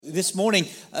this morning,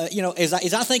 as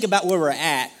I think about where we're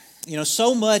at,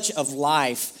 so much of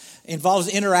life involves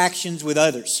interactions with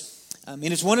others.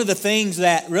 It's one of the things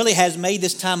that really has made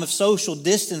this time of social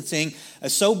distancing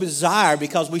so bizarre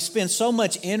because we spend so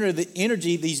much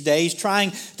energy these days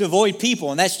trying to avoid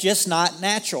people, and that's just not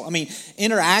natural.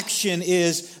 Interaction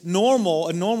is a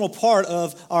normal part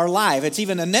of our life. It's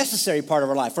even a necessary part of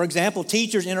our life. For example,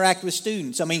 teachers interact with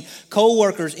students.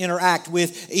 Co-workers interact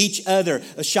with each other.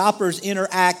 Shoppers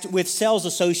interact with sales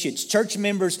associates. Church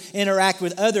members interact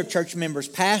with other church members.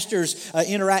 Pastors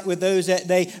interact with those that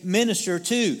they minister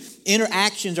to.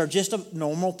 Interactions are just a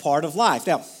normal part of life.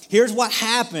 Now, here's what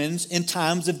happens in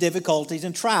times of difficulties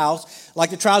and trials, like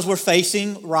the trials we're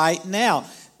facing right now.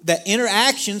 That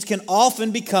interactions can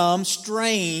often become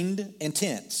strained and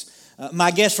tense.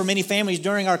 My guess for many families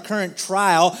during our current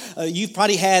trial, you've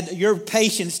probably had your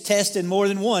patience tested more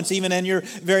than once, even in your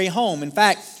very home. In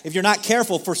fact, if you're not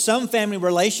careful, for some family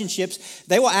relationships,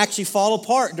 they will actually fall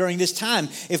apart during this time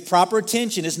if proper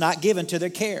attention is not given to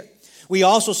their care. We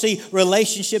also see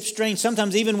relationships strained,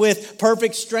 sometimes even with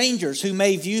perfect strangers who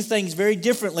may view things very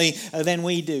differently than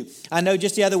we do. I know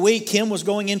just the other week, Kim was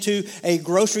going into a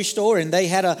grocery store and they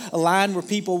had a line where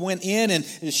people went in and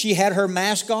she had her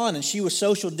mask on and she was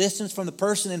social distance from the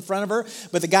person in front of her,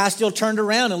 but the guy still turned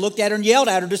around and looked at her and yelled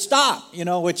at her to stop,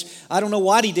 which I don't know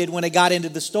what he did when they got into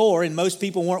the store, and most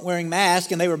people weren't wearing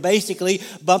masks and they were basically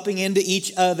bumping into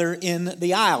each other in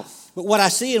the aisle. But what I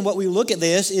see and what we look at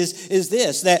this is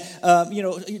this, that,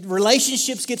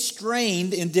 relationships get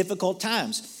strained in difficult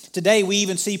times. Today, we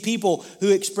even see people who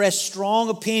express strong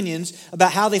opinions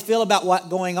about how they feel about what's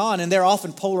going on, and they're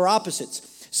often polar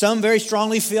opposites. Some very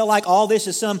strongly feel like all this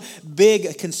is some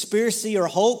big conspiracy or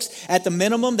hoax, at the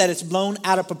minimum that it's blown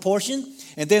out of proportion.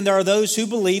 And then there are those who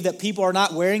believe that people are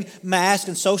not wearing masks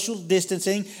and social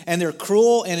distancing, and they're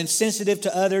cruel and insensitive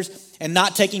to others and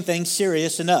not taking things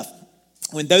serious enough.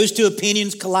 When those two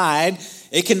opinions collide,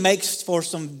 it can make for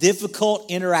some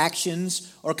difficult interactions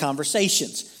or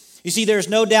conversations. You see, there's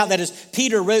no doubt that as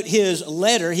Peter wrote his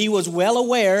letter, he was well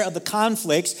aware of the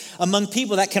conflicts among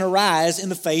people that can arise in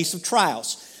the face of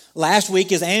trials. Last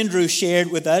week, as Andrew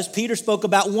shared with us, Peter spoke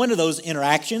about one of those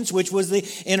interactions, which was the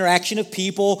interaction of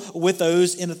people with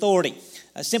those in authority.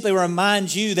 I simply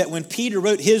remind you that when Peter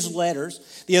wrote his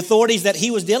letters, the authorities that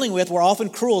he was dealing with were often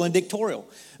cruel and dictatorial.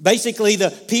 Basically,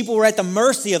 the people were at the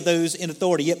mercy of those in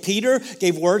authority. Yet Peter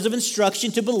gave words of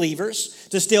instruction to believers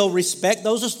to still respect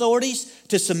those authorities,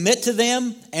 to submit to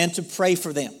them, and to pray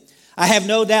for them. I have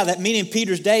no doubt that many in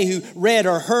Peter's day who read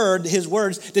or heard his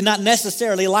words did not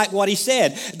necessarily like what he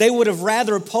said. They would have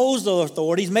rather opposed those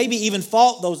authorities, maybe even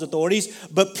fought those authorities,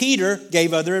 but Peter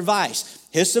gave other advice.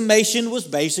 His summation was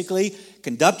basically,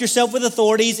 conduct yourself with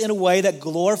authorities in a way that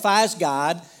glorifies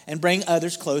God and bring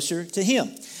others closer to Him.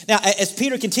 Now, as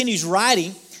Peter continues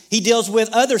writing, he deals with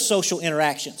other social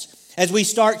interactions. As we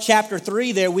start chapter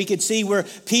 3 there, we could see where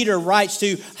Peter writes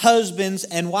to husbands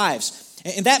and wives.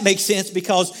 And that makes sense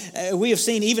because we have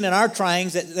seen even in our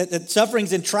trials that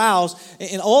sufferings and trials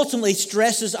and ultimately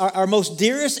stresses our most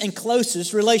dearest and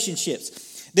closest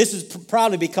relationships. This is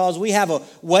probably because we have a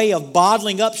way of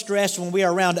bottling up stress when we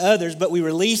are around others, but we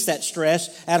release that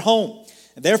stress at home.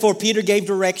 And therefore, Peter gave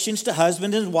directions to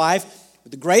husband and wife,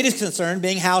 with the greatest concern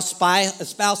being how a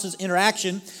spouse's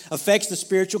interaction affects the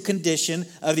spiritual condition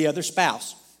of the other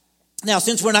spouse. Now,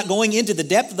 since we're not going into the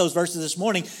depth of those verses this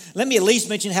morning, let me at least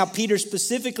mention how Peter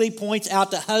specifically points out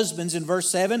to husbands in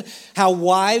verse 7 how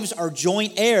wives are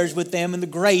joint heirs with them in the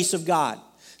grace of God.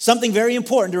 Something very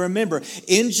important to remember.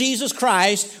 In Jesus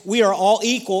Christ, we are all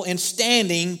equal in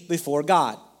standing before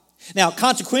God. Now,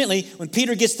 consequently, when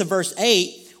Peter gets to verse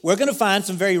 8, we're going to find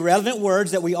some very relevant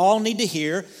words that we all need to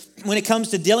hear when it comes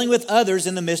to dealing with others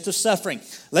in the midst of suffering.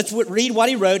 Let's read what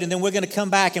he wrote, and then we're going to come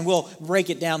back and we'll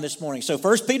break it down this morning. So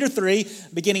 1 Peter 3,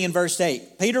 beginning in verse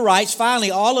 8. Peter writes,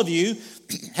 finally, all of you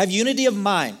have unity of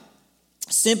mind,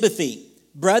 sympathy,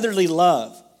 brotherly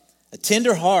love, a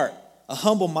tender heart, a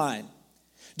humble mind.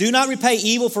 Do not repay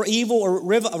evil for evil or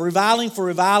reviling for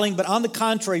reviling, but on the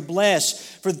contrary,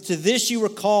 bless. For to this you were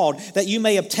called, that you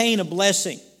may obtain a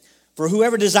blessing. For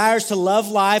whoever desires to love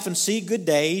life and see good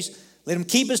days, let him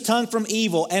keep his tongue from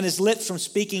evil and his lips from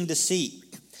speaking deceit.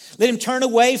 Let him turn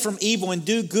away from evil and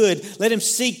do good. Let him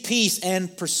seek peace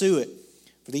and pursue it.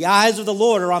 For the eyes of the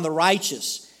Lord are on the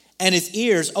righteous, and his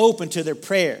ears open to their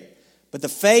prayer. But the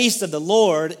face of the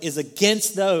Lord is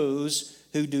against those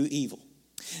who do evil.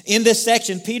 In this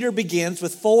section, Peter begins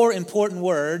with 4 important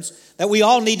words that we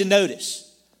all need to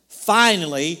notice.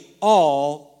 Finally,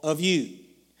 all of you.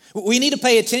 We need to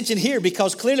pay attention here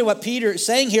because clearly what Peter is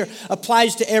saying here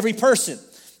applies to every person.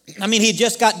 I mean, he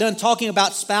just got done talking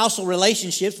about spousal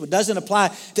relationships, but doesn't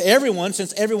apply to everyone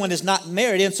since everyone is not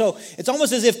married. And so it's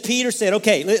almost as if Peter said,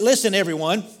 okay, listen,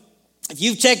 everyone, if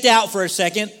you've checked out for a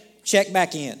second, check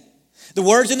back in. The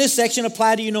words in this section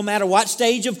apply to you no matter what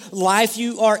stage of life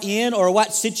you are in or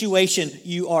what situation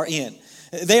you are in.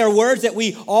 They are words that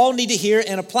we all need to hear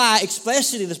and apply,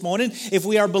 especially this morning, if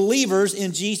we are believers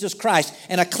in Jesus Christ.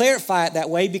 And I clarify it that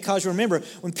way because remember,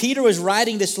 when Peter was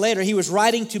writing this letter, he was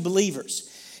writing to believers.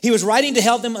 He was writing to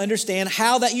help them understand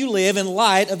how that you live in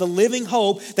light of the living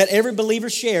hope that every believer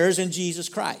shares in Jesus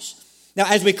Christ. Now,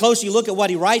 as we closely look at what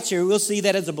he writes here, we'll see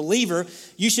that as a believer,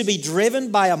 you should be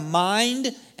driven by a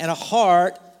mind and a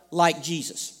heart like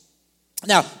Jesus.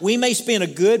 Now, we may spend a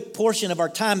good portion of our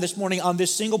time this morning on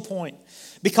this single point,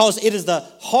 because it is the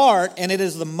heart and it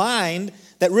is the mind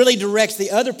that really directs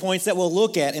the other points that we'll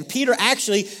look at. And Peter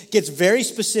actually gets very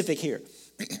specific here.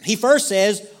 He first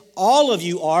says, all of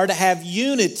you are to have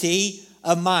unity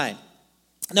of mind.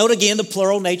 Note again the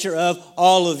plural nature of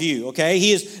all of you, okay?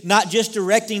 He is not just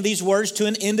directing these words to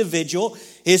an individual.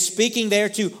 He is speaking there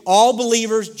to all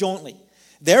believers jointly.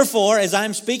 Therefore, as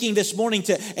I'm speaking this morning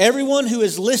to everyone who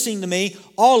is listening to me,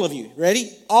 all of you, ready?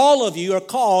 All of you are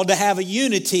called to have a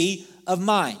unity of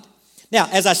mind. Now,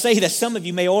 as I say that, some of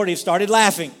you may already have started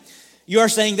laughing. You are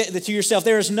saying that to yourself,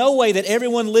 there is no way that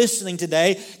everyone listening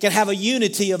today can have a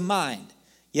unity of mind.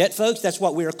 Yet, folks, that's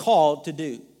what we are called to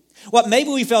do. What maybe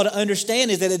we fail to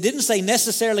understand is that it didn't say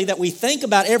necessarily that we think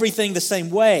about everything the same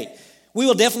way. We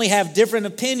will definitely have different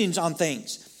opinions on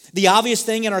things. The obvious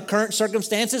thing in our current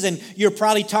circumstances, and you're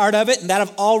probably tired of it, and that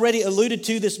I've already alluded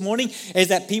to this morning, is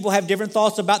that people have different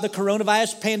thoughts about the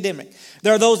coronavirus pandemic.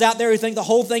 There are those out there who think the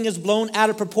whole thing is blown out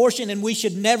of proportion and we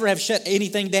should never have shut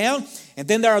anything down. And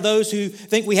then there are those who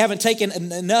think we haven't taken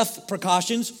enough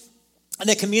precautions and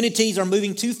that communities are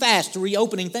moving too fast to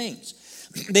reopening things.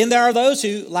 Then there are those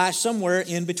who lie somewhere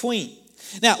in between.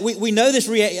 Now, we know this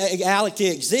reality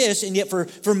exists, and yet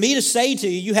for me to say to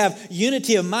you, you have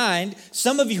unity of mind,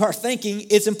 some of you are thinking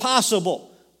it's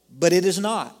impossible, but it is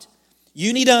not.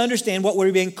 You need to understand what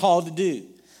we're being called to do.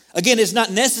 Again, it's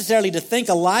not necessarily to think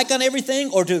alike on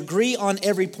everything or to agree on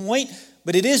every point,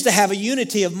 but it is to have a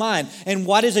unity of mind. And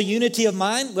what is a unity of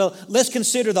mind? Well, let's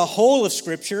consider the whole of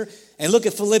Scripture and look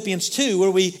at Philippians 2,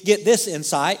 where we get this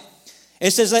insight.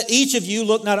 It says, let each of you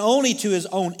look not only to his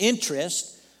own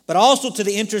interest, but also to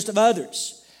the interest of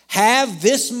others. Have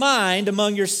this mind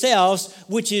among yourselves,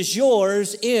 which is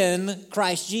yours in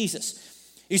Christ Jesus.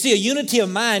 You see, a unity of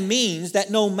mind means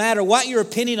that no matter what your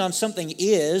opinion on something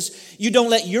is, you don't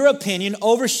let your opinion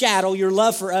overshadow your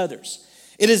love for others.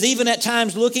 It is even at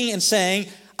times looking and saying,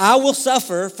 I will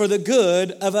suffer for the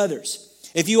good of others.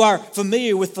 If you are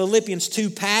familiar with Philippians 2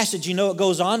 passage, you know it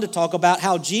goes on to talk about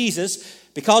how Jesus,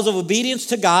 because of obedience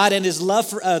to God and his love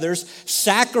for others,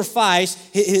 sacrificed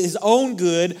his own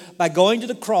good by going to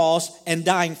the cross and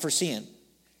dying for sin.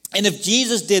 And if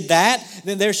Jesus did that,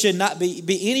 then there should not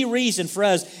be any reason for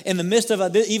us in the midst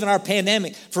of even our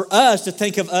pandemic for us to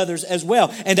think of others as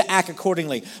well and to act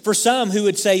accordingly. For some who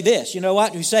would say this, you know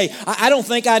what, who say, I don't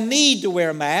think I need to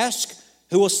wear a mask,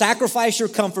 who will sacrifice your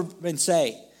comfort and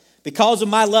say, because of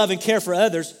my love and care for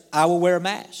others, I will wear a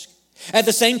mask. At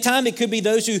the same time, it could be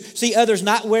those who see others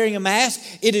not wearing a mask.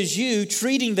 It is you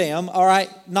treating them, all right,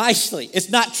 nicely.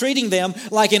 It's not treating them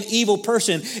like an evil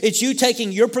person. It's you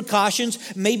taking your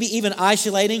precautions, maybe even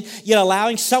isolating, yet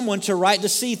allowing someone to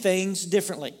see things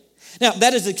differently. Now,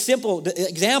 that is a simple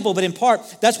example, but in part,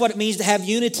 that's what it means to have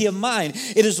unity of mind.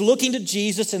 It is looking to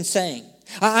Jesus and saying,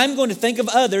 I'm going to think of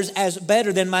others as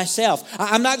better than myself.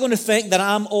 I'm not going to think that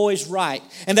I'm always right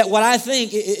and that what I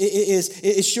think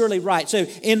is surely right. So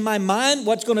in my mind,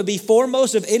 what's going to be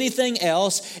foremost of anything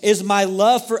else is my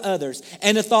love for others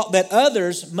and the thought that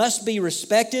others must be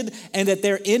respected and that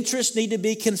their interests need to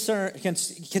be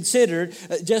considered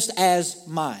just as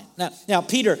mine. Now,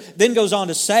 Peter then goes on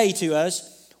to say to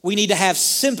us, we need to have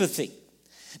sympathy.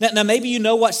 Now, maybe you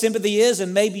know what sympathy is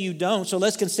and maybe you don't, so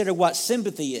let's consider what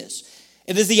sympathy is.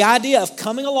 It is the idea of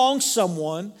coming along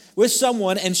with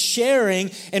someone and sharing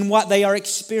in what they are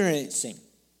experiencing.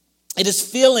 It is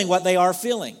feeling what they are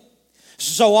feeling.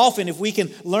 So often, if we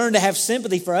can learn to have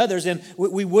sympathy for others, then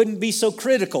we wouldn't be so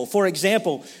critical. For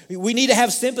example, we need to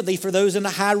have sympathy for those in the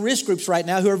high-risk groups right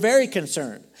now who are very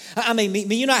concerned. I mean,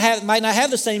 you might not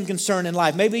have the same concern in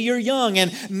life. Maybe you're young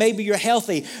and maybe you're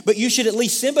healthy, but you should at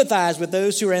least sympathize with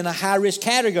those who are in a high-risk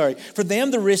category. For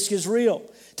them, the risk is real.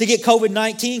 To get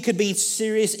COVID-19 could mean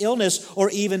serious illness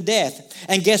or even death.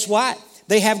 And guess what?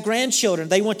 They have grandchildren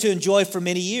they want to enjoy for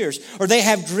many years. Or they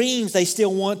have dreams they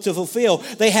still want to fulfill.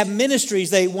 They have ministries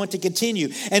they want to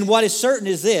continue. And what is certain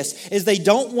is this, is they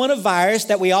don't want a virus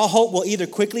that we all hope will either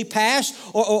quickly pass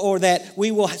or that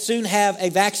we will soon have a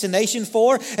vaccination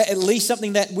for, at least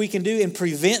something that we can do and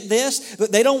prevent this.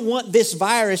 But they don't want this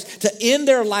virus to end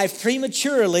their life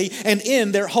prematurely and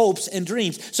end their hopes and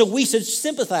dreams. So we should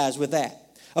sympathize with that.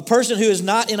 A person who is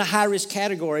not in a high-risk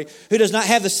category, who does not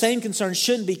have the same concerns,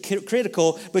 shouldn't be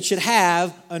critical, but should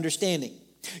have understanding.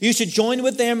 You should join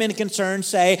with them in concern,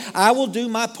 say, I will do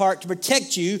my part to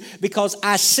protect you because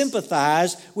I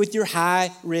sympathize with your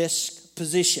high-risk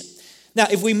position. Now,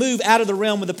 if we move out of the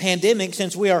realm of the pandemic,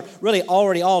 since we are really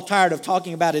already all tired of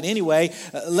talking about it anyway,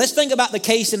 let's think about the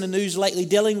case in the news lately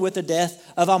dealing with the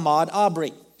death of Ahmaud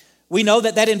Arbery. We know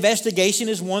that investigation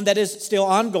is one that is still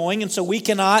ongoing, and so we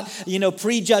cannot,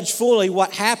 prejudge fully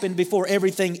what happened before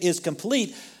everything is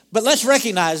complete. But let's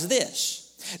recognize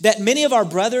this, that many of our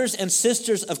brothers and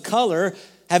sisters of color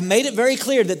have made it very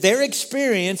clear that their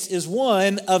experience is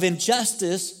one of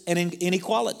injustice and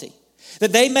inequality.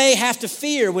 That they may have to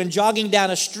fear when jogging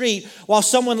down a street, while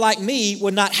someone like me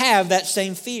would not have that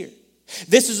same fear.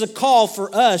 This is a call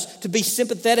for us to be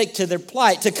sympathetic to their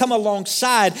plight, to come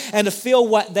alongside and to feel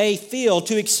what they feel,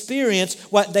 to experience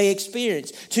what they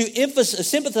experience. To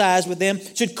sympathize with them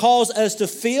should cause us to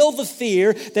feel the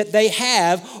fear that they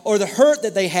have or the hurt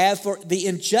that they have for the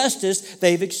injustice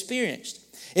they've experienced.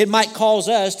 It might cause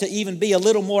us to even be a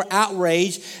little more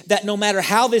outraged that no matter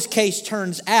how this case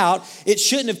turns out, it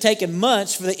shouldn't have taken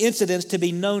months for the incidents to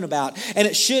be known about. And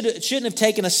it shouldn't have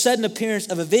taken a sudden appearance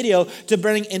of a video to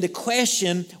bring into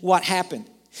question what happened.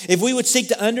 If we would seek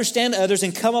to understand others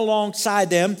and come alongside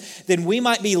them, then we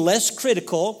might be less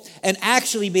critical and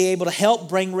actually be able to help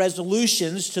bring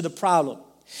resolutions to the problem.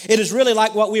 It is really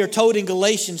like what we are told in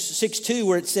Galatians 6:2,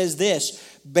 where it says this,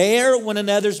 bear one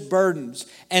another's burdens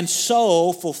and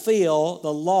so fulfill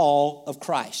the law of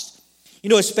Christ.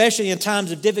 Especially in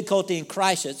times of difficulty and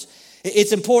crisis,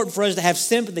 it's important for us to have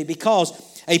sympathy because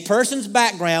a person's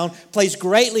background plays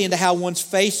greatly into how one's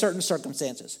face certain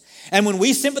circumstances. And when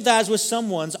we sympathize with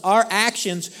someone's, our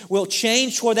actions will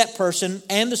change toward that person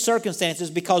and the circumstances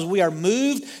because we are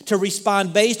moved to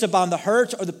respond based upon the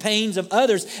hurts or the pains of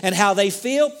others and how they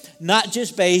feel, not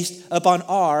just based upon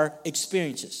our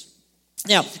experiences.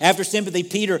 Now, after sympathy,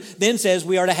 Peter then says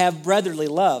we are to have brotherly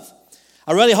love.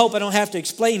 I really hope I don't have to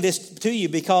explain this to you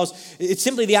because it's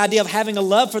simply the idea of having a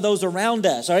love for those around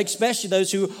us, or especially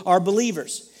those who are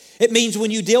believers. It means when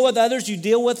you deal with others, you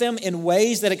deal with them in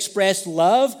ways that express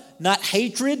love, not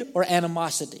hatred or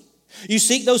animosity. You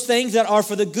seek those things that are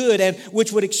for the good and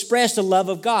which would express the love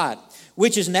of God,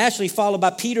 which is naturally followed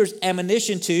by Peter's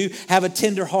admonition to have a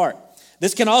tender heart.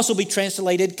 This can also be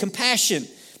translated compassion.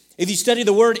 If you study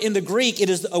the word in the Greek, it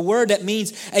is a word that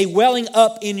means a welling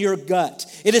up in your gut.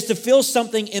 It is to feel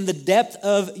something in the depth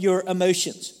of your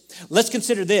emotions. Let's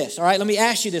consider this, all right? Let me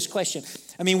ask you this question.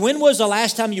 When was the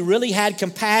last time you really had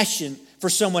compassion for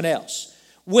someone else?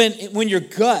 When your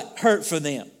gut hurt for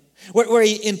them? Where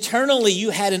internally you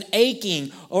had an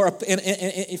aching or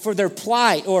for their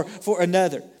plight or for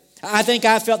another? I think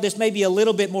I felt this maybe a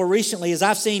little bit more recently as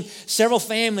I've seen several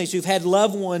families who've had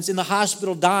loved ones in the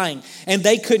hospital dying and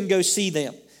they couldn't go see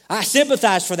them. I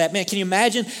sympathize for that. Man, can you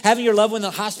imagine having your loved one in the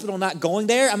hospital and not going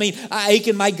there? I ache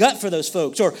in my gut for those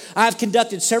folks. Or I've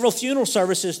conducted several funeral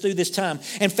services through this time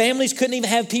and families couldn't even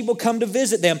have people come to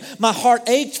visit them. My heart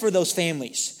ached for those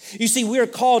families. You see, we are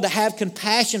called to have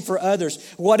compassion for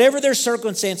others, whatever their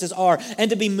circumstances are,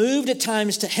 and to be moved at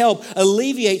times to help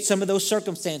alleviate some of those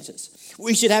circumstances.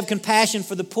 We should have compassion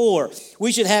for the poor.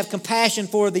 We should have compassion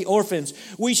for the orphans.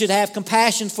 We should have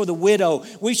compassion for the widow.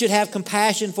 We should have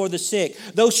compassion for the sick,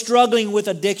 those struggling with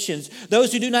addictions,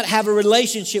 those who do not have a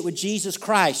relationship with Jesus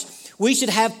Christ. We should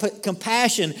have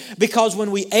compassion because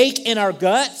when we ache in our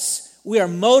guts, we are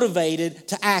motivated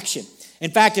to action. In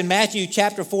fact, in Matthew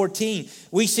chapter 14,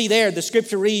 we see there, the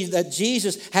scripture reads that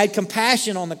Jesus had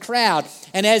compassion on the crowd.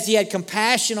 And as he had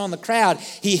compassion on the crowd,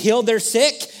 he healed their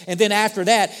sick. And then after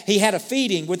that, he had a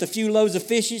feeding with a few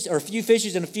fishes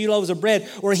and a few loaves of bread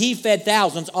where he fed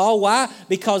thousands. All why?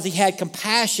 Because he had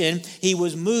compassion. He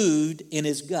was moved in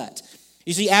his gut.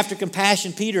 You see, after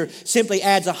compassion, Peter simply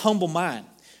adds a humble mind,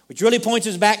 which really points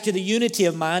us back to the unity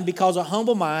of mind because a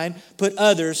humble mind put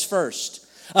others first.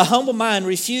 A humble mind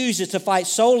refuses to fight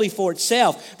solely for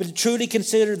itself, but to truly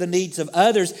consider the needs of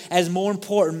others as more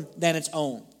important than its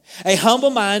own. A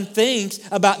humble mind thinks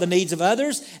about the needs of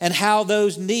others and how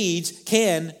those needs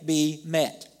can be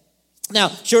met. Now,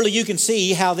 surely you can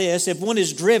see how this, if one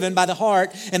is driven by the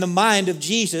heart and the mind of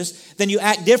Jesus, then you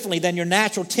act differently than your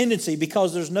natural tendency,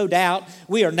 because there's no doubt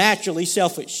we are naturally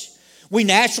selfish. We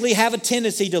naturally have a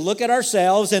tendency to look at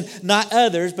ourselves and not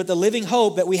others, but the living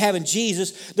hope that we have in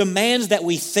Jesus demands that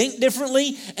we think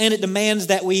differently, and it demands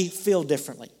that we feel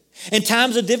differently. In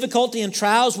times of difficulty and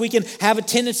trials, we can have a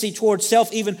tendency towards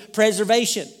even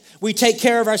preservation. We take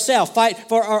care of ourselves, fight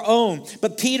for our own.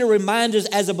 But Peter reminds us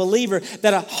as a believer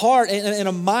that a heart and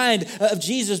a mind of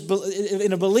Jesus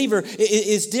in a believer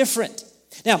is different.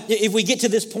 Now, if we get to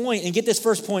this point and get this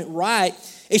first point right,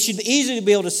 it should be easy to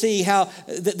be able to see how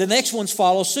the next ones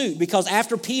follow suit. Because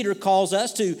after Peter calls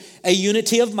us to a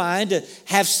unity of mind, to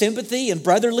have sympathy and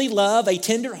brotherly love, a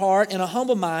tender heart and a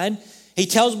humble mind, he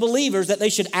tells believers that they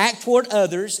should act toward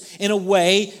others in a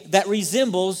way that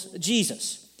resembles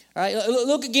Jesus. All right,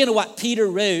 look again at what Peter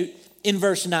wrote in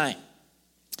verse 9.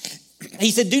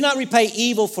 He said, "Do not repay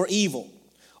evil for evil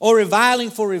or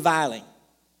reviling for reviling,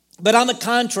 but on the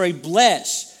contrary,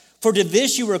 bless. For to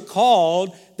this you were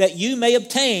called, that you may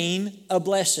obtain a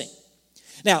blessing."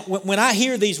 Now, when I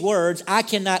hear these words, I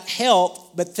cannot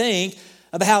help but think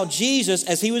about how Jesus,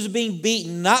 as he was being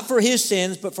beaten, not for his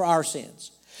sins, but for our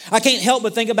sins. I can't help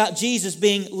but think about Jesus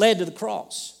being led to the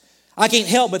cross. I can't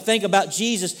help but think about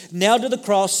Jesus nailed to the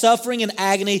cross, suffering in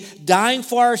agony, dying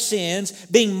for our sins,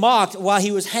 being mocked while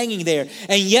he was hanging there.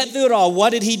 And yet through it all, what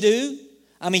did he do?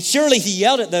 I mean, surely he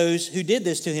yelled at those who did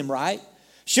this to him, right?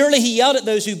 Surely he yelled at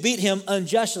those who beat him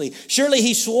unjustly. Surely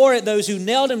he swore at those who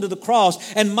nailed him to the cross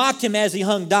and mocked him as he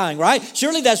hung dying, right?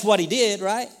 Surely that's what he did,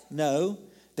 right? No,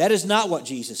 that is not what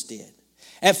Jesus did.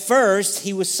 At first,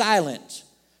 he was silent,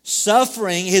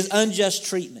 suffering his unjust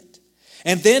treatment.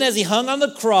 And then as he hung on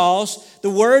the cross, the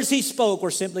words he spoke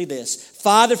were simply this: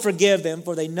 "Father, forgive them,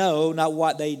 for they know not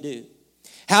what they do."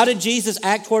 How did Jesus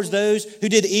act towards those who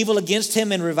did evil against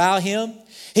him and revile him?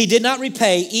 He did not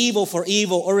repay evil for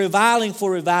evil or reviling for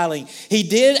reviling. He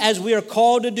did as we are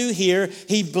called to do here.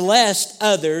 He blessed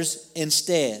others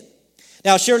instead.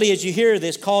 Now, surely as you hear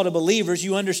this call to believers,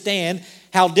 you understand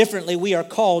how differently we are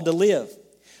called to live.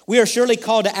 We are surely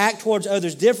called to act towards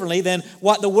others differently than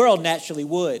what the world naturally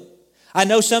would. I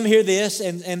know some hear this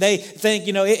and they think,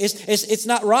 it's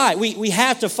not right. We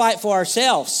have to fight for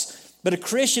ourselves. But a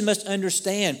Christian must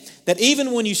understand that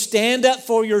even when you stand up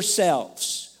for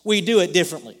yourselves, we do it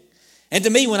differently. And to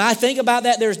me, when I think about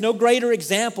that, there's no greater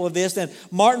example of this than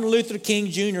Martin Luther King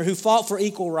Jr., who fought for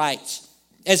equal rights.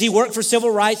 As he worked for civil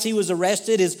rights, he was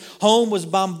arrested. His home was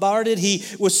bombarded. He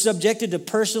was subjected to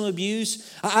personal abuse.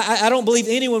 I don't believe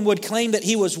anyone would claim that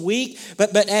he was weak,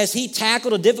 but as he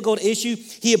tackled a difficult issue,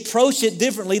 he approached it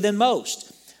differently than most.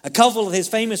 A couple of his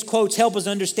famous quotes help us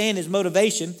understand his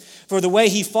motivation for the way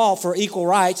he fought for equal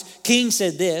rights. King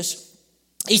said this.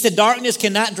 He said, "Darkness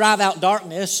cannot drive out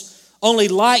darkness. Only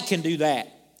light can do that.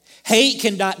 Hate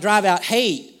cannot drive out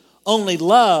hate. Only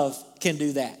love can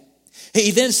do that." He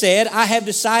then said, "I have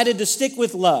decided to stick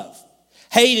with love.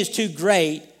 Hate is too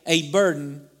great a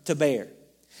burden to bear."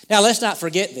 Now, let's not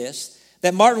forget this,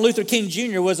 that Martin Luther King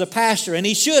Jr. was a pastor, and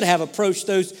he should have approached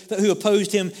those who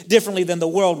opposed him differently than the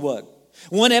world would.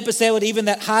 One episode even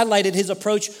that highlighted his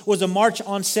approach was a march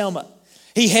on Selma.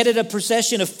 He headed a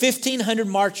procession of 1,500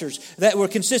 marchers that were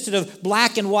consisted of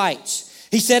black and whites.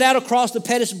 He set out across the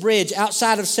Pettus Bridge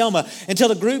outside of Selma until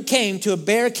the group came to a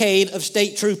barricade of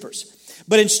state troopers.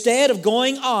 But instead of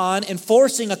going on and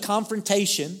forcing a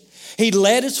confrontation, he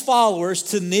led his followers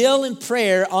to kneel in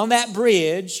prayer on that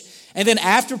bridge. And then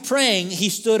after praying, he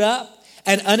stood up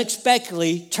and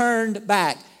unexpectedly turned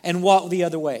back and walked the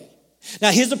other way.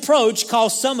 Now, his approach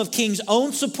caused some of King's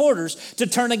own supporters to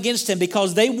turn against him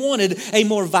because they wanted a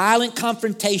more violent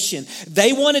confrontation.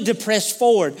 They wanted to press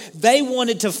forward. They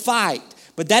wanted to fight.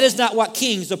 But that is not what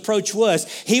King's approach was.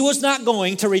 He was not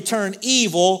going to return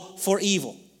evil for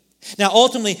evil. Now,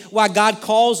 ultimately, why God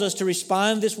calls us to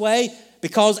respond this way,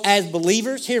 because as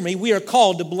believers, hear me, we are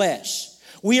called to bless.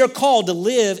 We are called to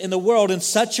live in the world in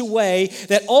such a way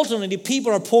that ultimately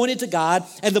people are pointed to God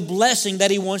and the blessing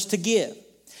that he wants to give.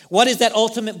 What is that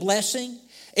ultimate blessing?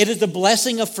 It is the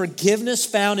blessing of forgiveness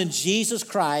found in Jesus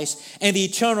Christ and the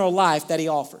eternal life that he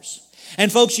offers.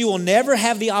 And folks, you will never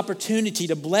have the opportunity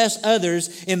to bless others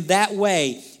in that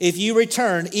way if you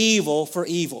return evil for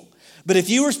evil. But if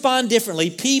you respond differently,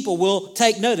 people will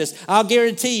take notice. I'll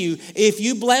guarantee you, if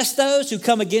you bless those who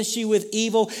come against you with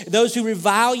evil, those who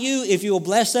revile you, if you will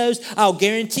bless those, I'll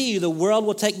guarantee you the world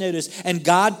will take notice. And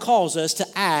God calls us to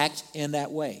act in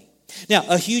that way. Now,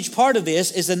 a huge part of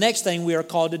this is the next thing we are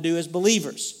called to do as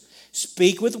believers.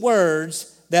 Speak with words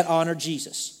that honor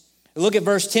Jesus. Look at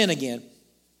verse 10 again.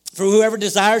 "For whoever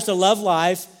desires to love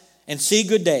life and see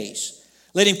good days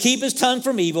Let him keep his tongue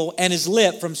from evil and his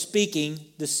lip from speaking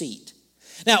deceit.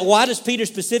 Now, why does Peter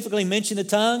specifically mention the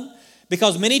tongue?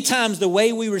 Because many times the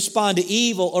way we respond to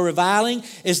evil or reviling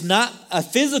is not a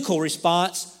physical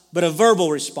response, but a verbal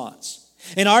response.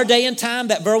 In our day and time,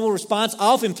 that verbal response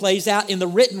often plays out in the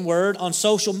written word on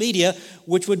social media,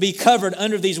 which would be covered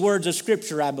under these words of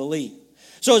Scripture, I believe.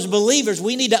 So as believers,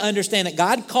 we need to understand that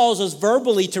God calls us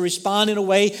verbally to respond in a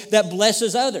way that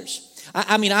blesses others.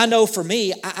 I know for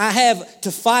me, I have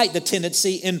to fight the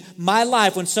tendency in my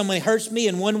life when someone hurts me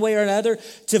in one way or another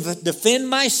to defend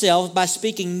myself by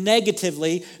speaking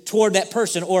negatively toward that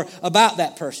person or about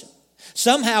that person.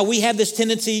 Somehow we have this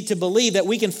tendency to believe that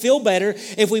we can feel better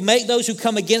if we make those who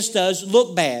come against us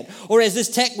look bad. Or as this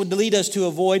text would lead us to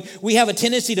avoid, we have a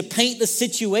tendency to paint the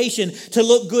situation to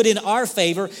look good in our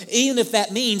favor, even if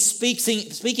that means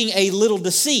speaking a little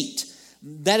deceit.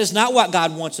 That is not what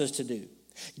God wants us to do.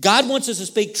 God wants us to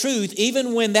speak truth,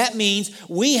 even when that means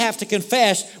we have to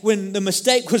confess when the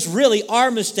mistake was really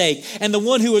our mistake and the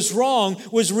one who was wrong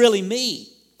was really me.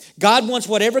 God wants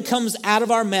whatever comes out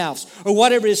of our mouths or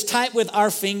whatever is typed with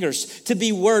our fingers to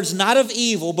be words not of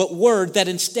evil, but words that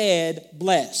instead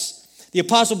bless. The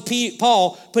Apostle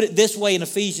Paul put it this way in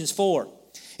Ephesians 4.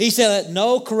 He said, "Let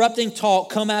no corrupting talk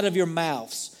come out of your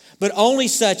mouths, but only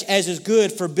such as is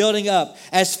good for building up,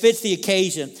 as fits the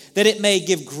occasion, that it may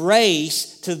give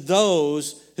grace to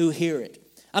those who hear it."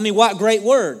 I mean, what great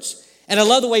words. And I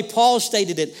love the way Paul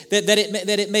stated it, that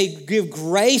it may give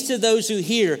grace to those who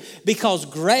hear, because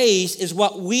grace is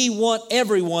what we want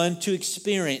everyone to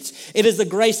experience. It is the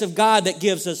grace of God that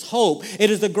gives us hope.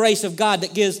 It is the grace of God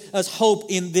that gives us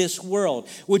hope in this world,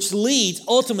 which leads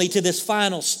ultimately to this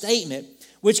final statement,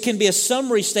 which can be a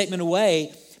summary statement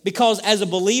away, because as a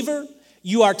believer,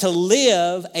 you are to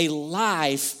live a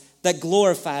life that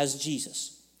glorifies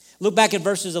Jesus. Look back at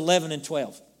verses 11 and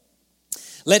 12.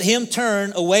 Let him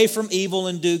turn away from evil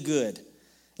and do good.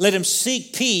 Let him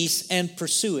seek peace and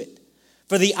pursue it.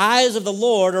 For the eyes of the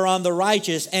Lord are on the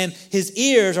righteous, and his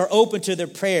ears are open to their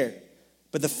prayer.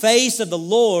 But the face of the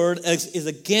Lord is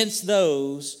against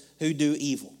those who do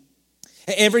evil.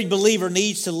 Every believer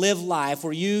needs to live life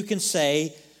where you can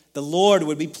say, the Lord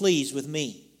would be pleased with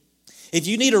me. If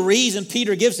you need a reason,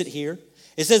 Peter gives it here.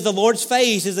 It says the Lord's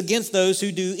face is against those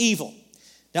who do evil.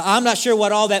 Now, I'm not sure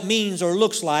what all that means or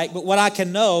looks like, but what I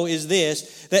can know is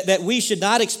this, that we should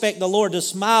not expect the Lord to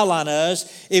smile on us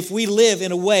if we live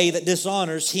in a way that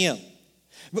dishonors him.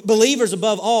 But believers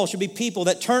above all should be people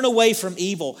that turn away from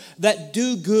evil, that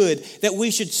do good, that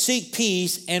we should seek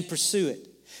peace and pursue it.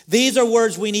 These are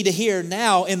words we need to hear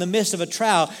now in the midst of a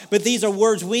trial, but these are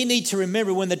words we need to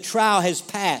remember when the trial has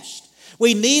passed.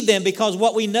 We need them because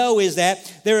what we know is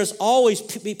that there will always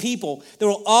be people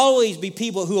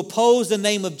who oppose the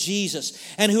name of Jesus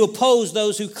and who oppose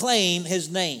those who claim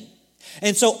his name.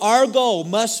 And so our goal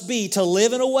must be to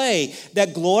live in a way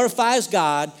that glorifies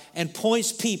God and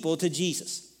points people to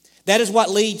Jesus. That is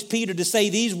what leads Peter to say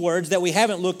these words that we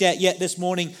haven't looked at yet this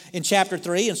morning in chapter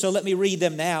 3. And so let me read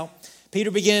them now.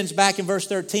 Peter begins back in verse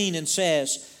 13 and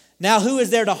says, "Now who is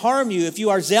there to harm you if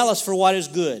you are zealous for what is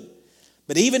good?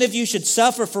 But even if you should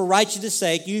suffer for righteousness'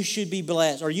 sake, you should be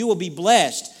blessed, or you will be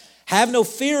blessed. Have no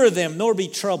fear of them, nor be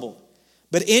troubled.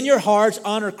 But in your hearts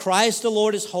honor Christ the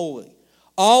Lord as holy,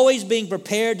 always being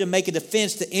prepared to make a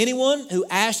defense to anyone who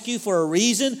asks you for a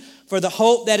reason for the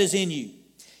hope that is in you.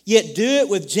 Yet do it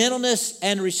with gentleness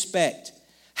and respect,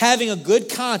 having a good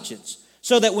conscience,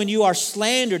 so that when you are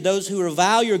slandered, those who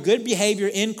revile your good behavior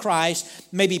in Christ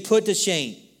may be put to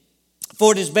shame.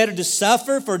 For it is better to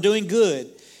suffer for doing good,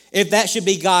 if that should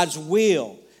be God's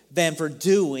will, than for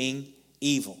doing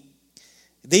evil."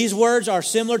 These words are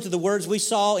similar to the words we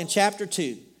saw in chapter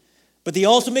 2, but the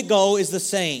ultimate goal is the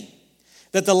same,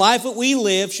 that the life that we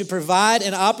live should provide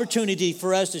an opportunity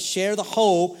for us to share the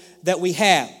hope that we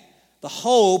have, the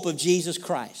hope of Jesus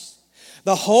Christ.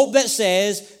 The hope that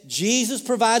says Jesus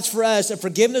provides for us a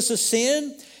forgiveness of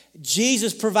sin,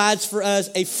 Jesus provides for us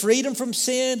a freedom from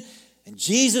sin, and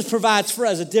Jesus provides for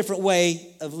us a different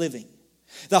way of living.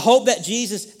 The hope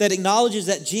that acknowledges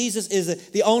that Jesus is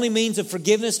the only means of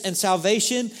forgiveness and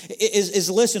salvation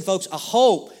is, listen, folks, a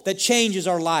hope that changes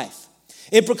our life.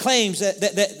 It proclaims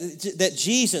that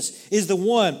Jesus is the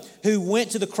one who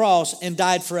went to the cross and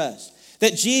died for us.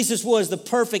 That Jesus was the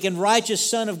perfect and righteous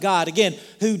Son of God, again,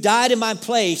 who died in my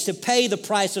place to pay the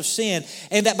price of sin,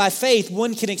 and that by faith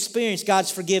one can experience God's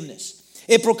forgiveness.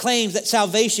 It proclaims that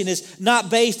salvation is not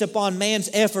based upon man's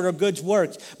effort or good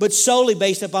works, but solely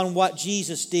based upon what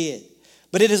Jesus did.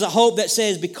 But it is a hope that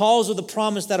says because of the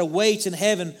promise that awaits in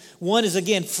heaven, one is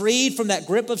again freed from that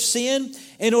grip of sin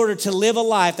in order to live a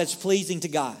life that's pleasing to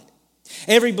God.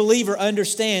 Every believer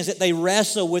understands that they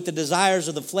wrestle with the desires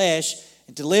of the flesh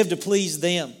and to live to please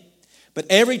them. But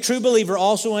every true believer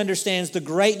also understands the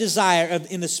great desire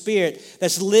in the Spirit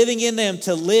that's living in them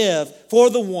to live for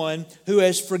the one who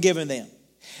has forgiven them.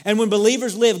 And when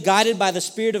believers live guided by the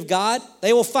Spirit of God,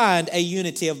 they will find a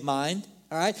unity of mind.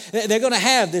 All right? They're going to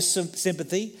have this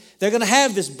sympathy. They're going to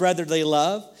have this brotherly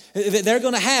love. They're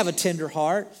going to have a tender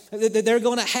heart. They're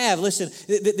going to have, listen,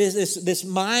 this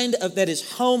mind that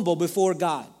is humble before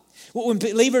God. When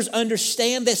believers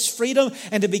understand this freedom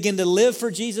and to begin to live for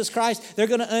Jesus Christ, they're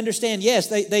going to understand, yes,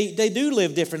 they do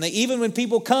live differently. Even when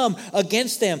people come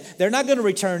against them, they're not going to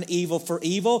return evil for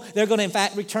evil. They're going to, in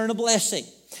fact, return a blessing.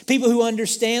 People who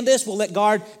understand this will let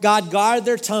God guard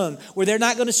their tongue, where they're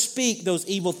not going to speak those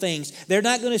evil things. They're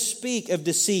not going to speak of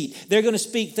deceit. They're going to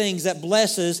speak things that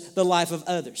blesses the life of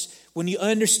others. When you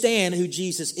understand who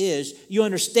Jesus is, you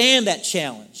understand that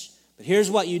challenge. But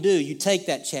here's what you do. You take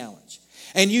that challenge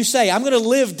and you say, I'm going to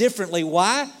live differently.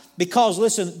 Why? Because,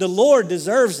 listen, the Lord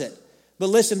deserves it. But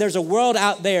listen, there's a world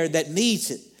out there that needs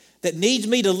it, that needs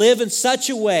me to live in such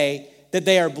a way that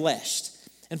they are blessed.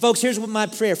 And folks, here's what my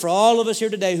prayer for all of us here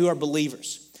today who are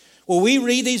believers. Will we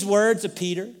read these words of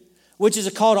Peter, which is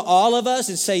a call to all of us,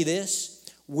 and say this: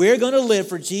 we're going to live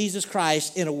for Jesus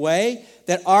Christ in a way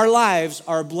that our lives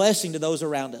are a blessing to those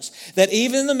around us. That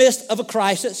even in the midst of a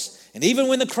crisis, and even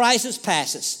when the crisis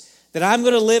passes, that I'm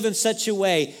going to live in such a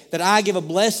way that I give a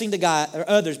blessing to God or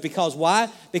others. Because why?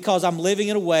 Because I'm living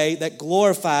in a way that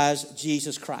glorifies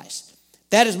Jesus Christ.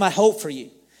 That is my hope for you.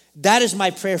 That is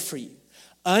my prayer for you.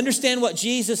 Understand what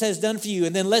Jesus has done for you,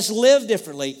 and then let's live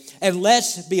differently, and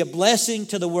let's be a blessing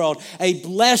to the world. A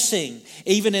blessing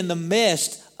even in the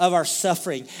midst of our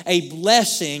suffering. A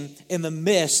blessing in the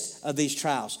midst of these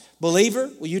trials. Believer,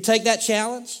 will you take that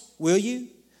challenge? Will you?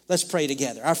 Let's pray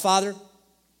together. Our Father,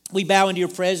 we bow into your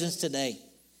presence today.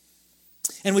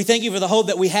 And we thank you for the hope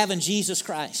that we have in Jesus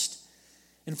Christ.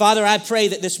 And Father, I pray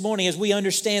that this morning as we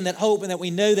understand that hope and that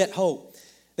we know that hope,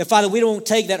 that Father, we don't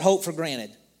take that hope for granted.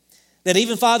 That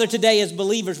even, Father, today as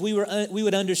believers, we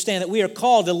would understand that we are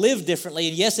called to live differently.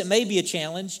 And yes, it may be a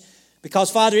challenge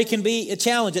because, Father, it can be a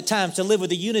challenge at times to live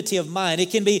with a unity of mind. It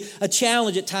can be a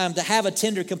challenge at times to have a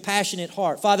tender, compassionate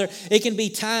heart. Father, it can be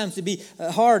times to be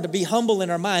hard to be humble in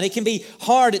our mind. It can be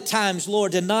hard at times,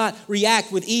 Lord, to not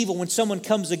react with evil when someone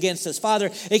comes against us.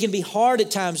 Father, it can be hard at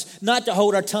times not to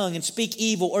hold our tongue and speak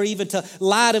evil or even to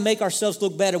lie to make ourselves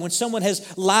look better. When someone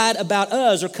has lied about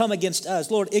us or come against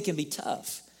us, Lord, it can be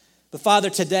tough. But Father,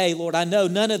 today, Lord, I know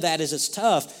none of that is as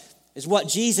tough as what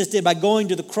Jesus did by going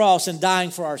to the cross and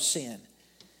dying for our sin.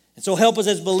 And so help us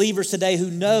as believers today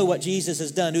who know what Jesus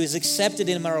has done, who has accepted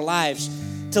Him in our lives,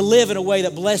 to live in a way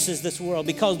that blesses this world,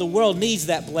 because the world needs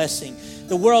that blessing.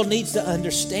 The world needs to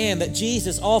understand that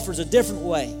Jesus offers a different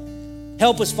way.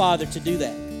 Help us, Father, to do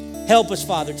that. Help us,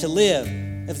 Father, to live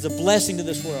as a blessing to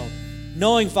this world,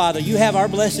 knowing, Father, you have our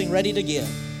blessing ready to give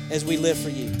as we live for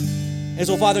you. And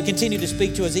so, Father, continue to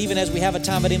speak to us even as we have a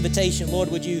time of invitation.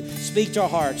 Lord, would you speak to our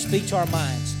hearts, speak to our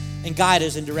minds, and guide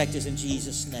us and direct us in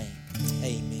Jesus' name.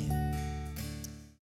 Amen.